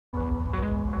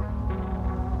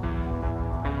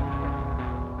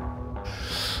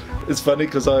It's funny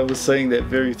because I was saying that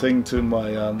very thing to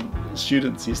my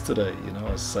students yesterday. You know,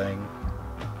 I was saying,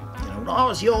 you know, when I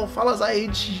was your fella's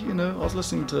age, you know, I was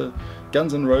listening to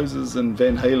Guns N' Roses and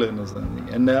Van Halen or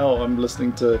something, and now I'm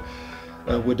listening to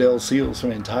Waddell Seals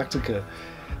from Antarctica,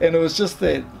 and it was just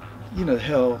that, you know,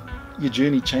 how your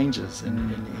journey changes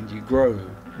and you grow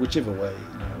whichever way,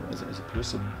 you know, as a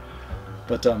person.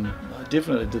 But I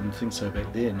definitely didn't think so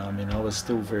back then. I mean, I was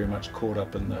still very much caught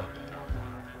up in the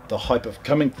hype of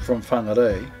coming from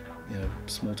Whangarei, you know,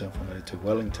 small town Whangarei, to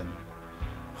Wellington.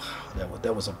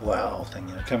 That was a wow thing,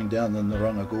 you know, coming down the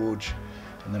Naranga Gorge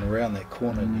and then around that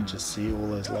corner and you just see all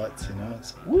those lights, you know,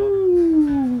 it's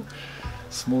woo!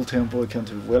 Small town boy come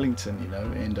to Wellington, you know,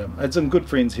 and I had some good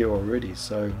friends here already,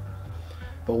 so,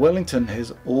 but Wellington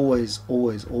has always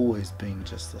been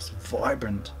just this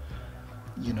vibrant,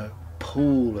 you know,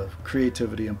 pool of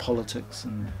creativity and politics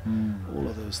and all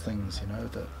of those things, you know,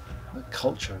 the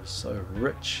culture is so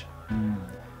rich.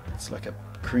 It's like a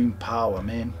cream power,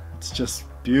 man. It's just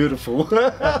beautiful.